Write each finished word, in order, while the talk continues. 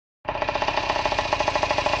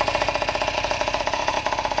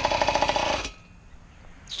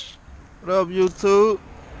up, YouTube?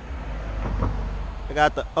 I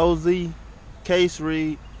got the OZ case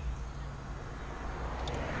read,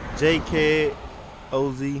 JCAD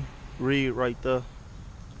OZ read right there.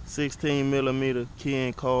 16mm key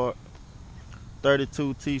and card,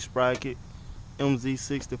 32T sprocket,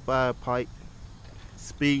 MZ65 pipe,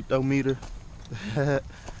 speedometer.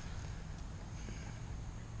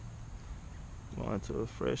 Going to a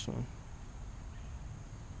fresh one.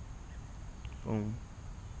 Boom.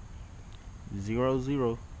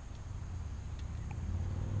 0-0.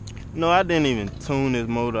 No, I didn't even tune this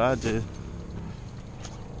motor. I just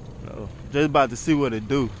about to see what it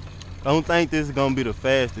do. I don't think this is gonna be the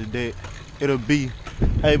fastest that it'll be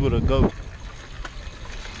able to go.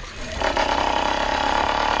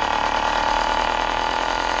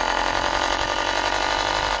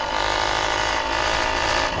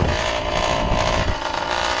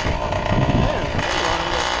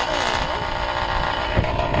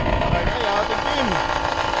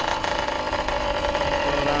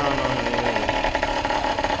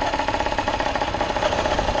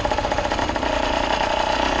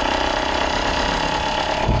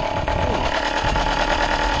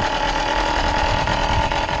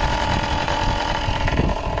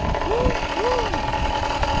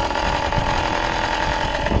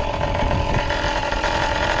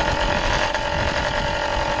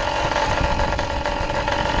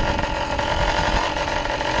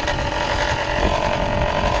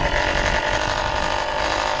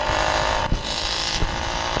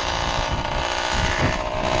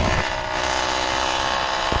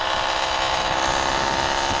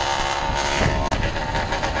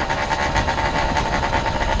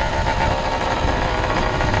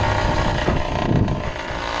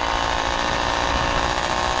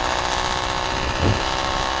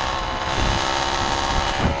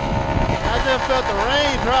 Felt the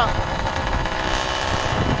rain drop.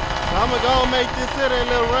 So I'm gonna go make this city a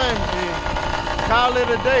little rain and call it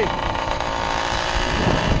a day.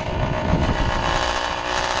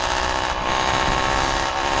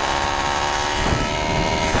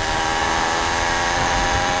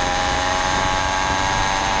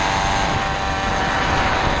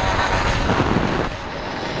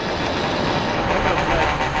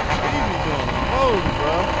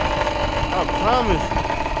 I promise you.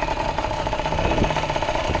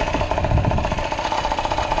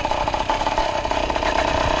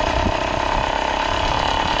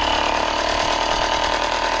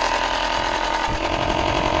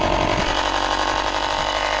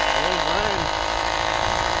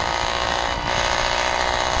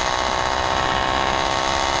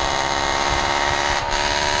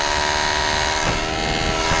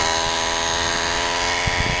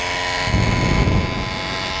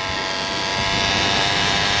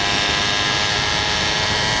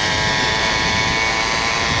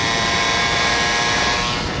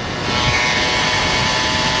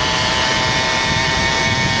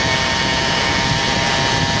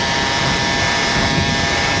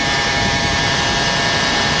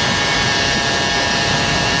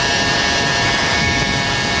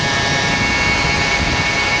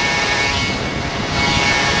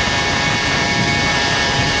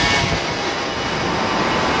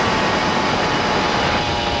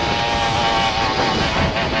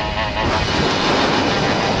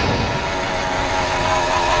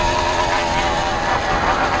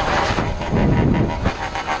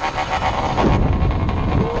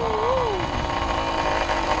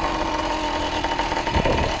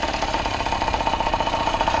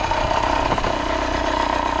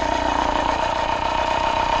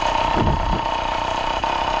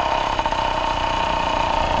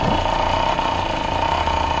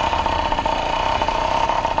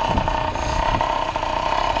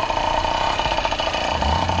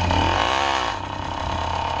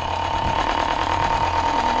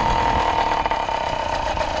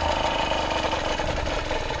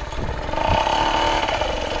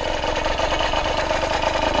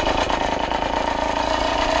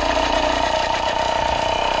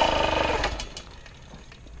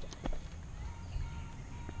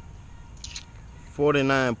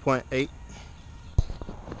 .8.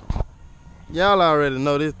 Y'all already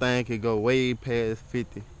know this thing could go way past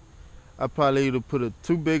 50. I probably either put a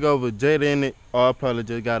too big of a jet in it, or I probably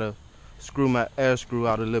just gotta screw my air screw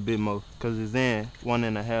out a little bit more, cause it's in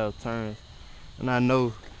 1.5 turns, and I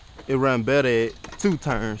know it run better at 2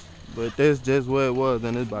 turns, but that's just what it was,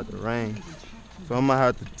 and it's about to rain. So I'm gonna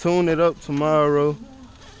have to tune it up tomorrow.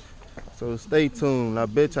 So stay tuned. I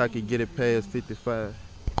bet you I could get it past 55.